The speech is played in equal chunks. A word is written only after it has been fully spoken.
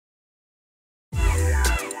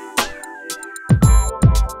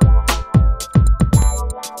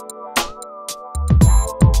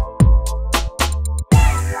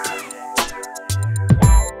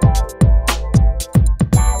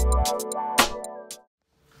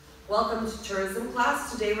Welcome to tourism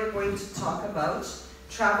class. Today we're going to talk about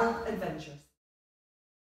travel adventures.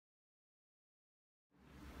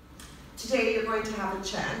 Today you're going to have a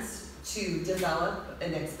chance to develop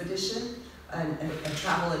an expedition, a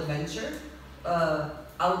travel adventure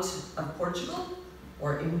out of Portugal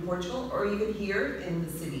or in Portugal or even here in the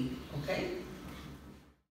city, okay?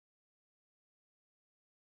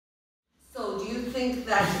 So do you think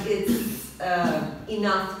that it's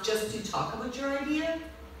enough just to talk about your idea?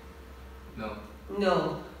 No.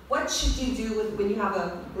 No. What should you do when you have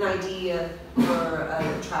an idea for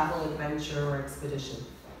a travel adventure or expedition?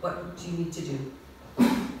 What do you need to do?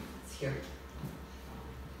 It's here.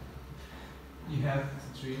 You have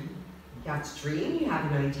to dream. You have to dream, you have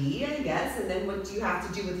an idea, yes, and then what do you have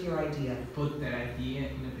to do with your idea? Put that idea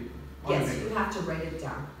in a paper. Yes, you have to write it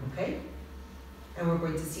down, okay? And we're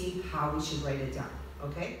going to see how we should write it down,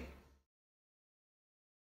 okay?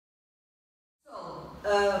 So,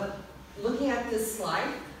 looking at this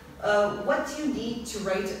slide, what do you need to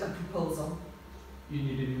write a proposal? You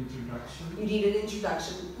need an introduction. You need an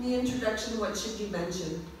introduction. In the introduction, what should you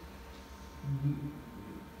mention?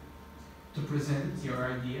 To present your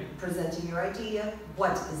idea. Presenting your idea.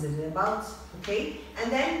 What is it about? Okay?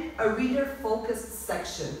 And then a reader-focused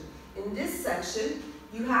section. In this section,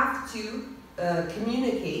 you have to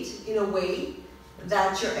communicate in a way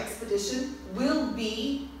that your expedition will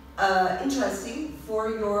be interesting for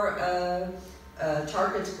your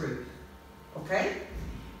target group. Okay?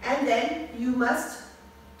 And then you must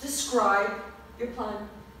describe your plan.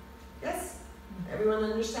 Yes? Everyone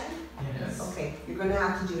understand? Yes. Okay, you're going to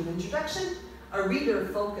have to do an introduction, a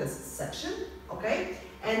reader-focused section, okay?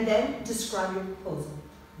 And then describe your proposal.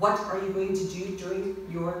 What are you going to do during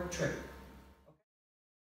your trip?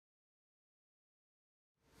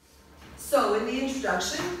 So, in the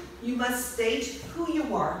introduction, you must state who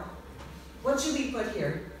you are. What should we put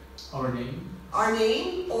here? Our name. Our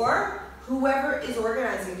name, or whoever is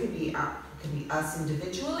organizing. It could be us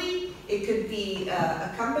individually. It could be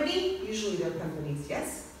a company. Usually they're companies,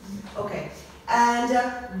 yes? Okay.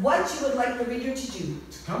 And what you would like the reader to do?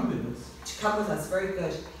 To come with us. To come with us, very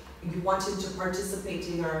good. You want him to participate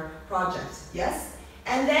in our project, yes?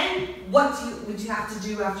 And then what would you have to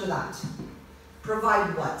do after that?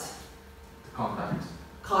 Provide what? Contact.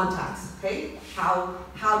 Contacts, okay? How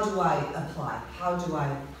do I apply? How do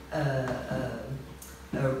I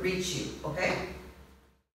reach you, okay?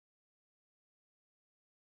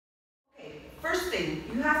 Okay, first thing,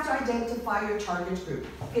 you have to identify your target group.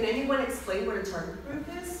 Can anyone explain what a target group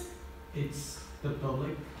is? It's the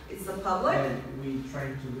public. It's the public? That we try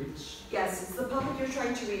to reach. Yes, it's the public you're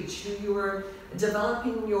trying to reach, who you are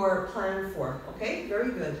developing your plan for, okay?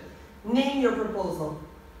 Very good. Name your proposal.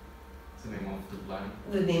 The name of the plan.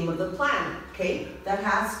 The name of the plan, okay? That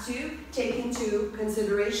has to take into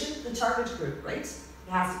consideration the target group, right?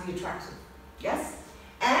 It has to be attractive, yes?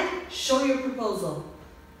 And show your proposal.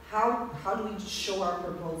 How do we show our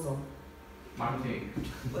proposal? Marketing.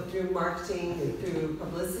 Through marketing, through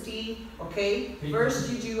publicity, okay? Paper.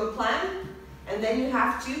 First you do a plan, and then you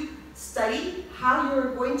have to study how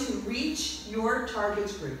you're going to reach your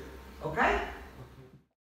target group, okay?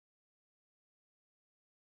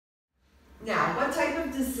 Now, what type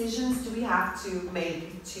of decisions do we have to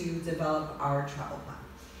make to develop our travel plan?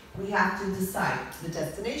 We have to decide the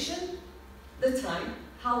destination, the time,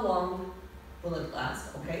 how long will it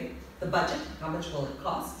last, okay? The budget, how much will it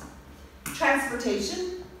cost?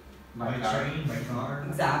 Transportation. By train, by car.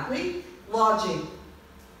 Exactly. Lodging.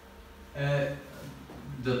 The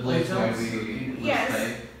place where we will Yes.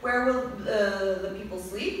 stay. Where will the people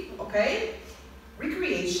sleep, okay?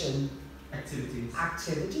 Recreation. Activities.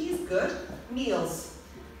 Activities, good. Meals.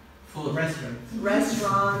 Food. Restaurant.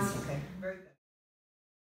 Restaurants, okay, very good.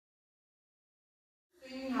 The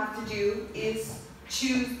thing you have to do is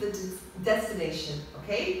choose the destination,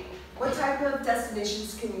 okay? What type of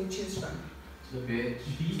destinations can you choose from? The beach.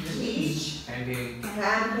 Beach, Camping.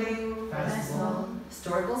 camping, Festival.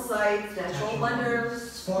 historical sites, natural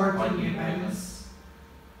wonders, Sporting events.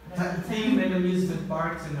 Theme and amusement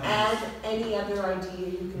parks and and others. any other idea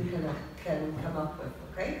you can come up with,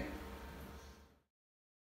 okay?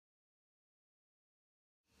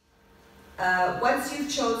 Once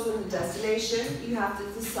you've chosen the destination, you have to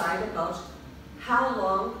decide about how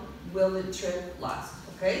long will the trip last,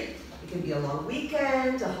 okay? It can be a long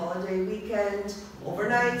weekend, a holiday weekend,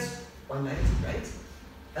 overnight, one night, right?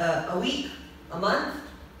 A week, a month,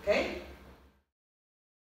 okay?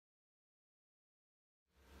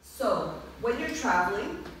 So, when you're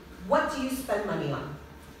traveling, what do you spend money on?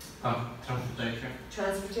 Transportation.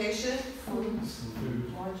 Transportation, food,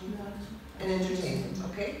 Food. and entertainment,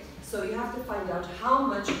 okay? So you have to find out how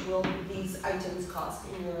much will these items cost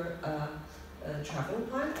in your traveling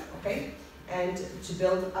plan, okay? And to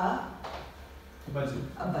build a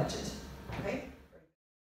budget, okay?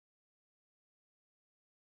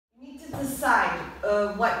 You need to decide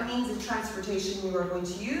what means of transportation you are going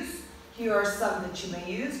to use. Here are some that you may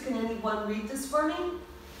use. Can anyone read this for me?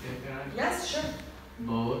 Yeah, can I? Yes, sure.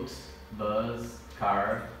 Boat, bus,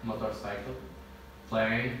 car, motorcycle,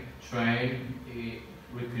 plane, train,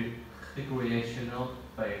 recreational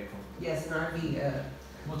vehicle. Yes, an RV,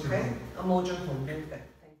 Motorhome. a motorhome, very good.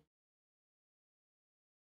 Thank you.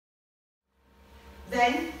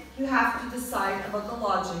 Then you have to decide about the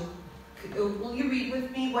lodging. Will you read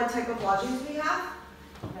with me what type of lodgings we have?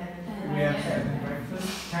 We have bed and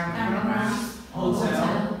breakfast, campground,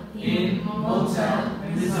 hotel, inn, motel,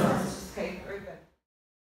 resort. Okay, very good.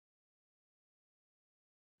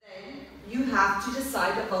 Then you have to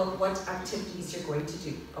decide about what activities you're going to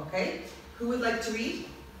do, okay? Who would like to read?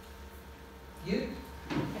 You?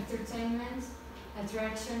 Entertainment,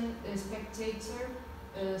 attraction, spectator,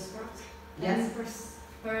 sport, Yes. and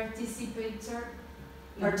participator,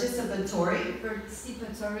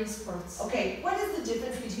 Participatory. sports. Okay, what is the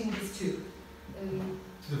difference between these two?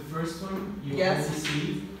 The first one, you Yes. only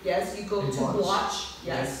see, Yes, you go You to watch. watch.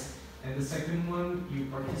 Yes. and the second one, you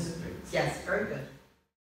participate. Yes, very good.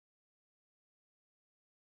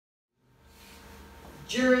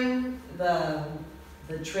 During the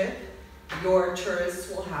trip, your tourists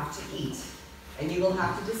will have to eat. And you will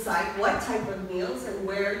have to decide what type of meals and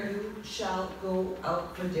where you shall go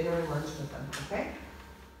out for dinner and lunch with them, okay?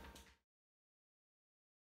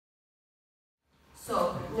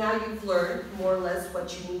 So now you've learned more or less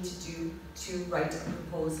what you need to do to write a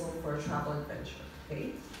proposal for a travel adventure,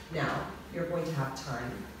 okay? Now you're going to have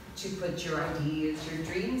time to put your ideas, your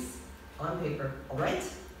dreams on paper, all right?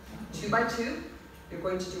 2 by 2, you're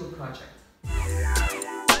going to do a project.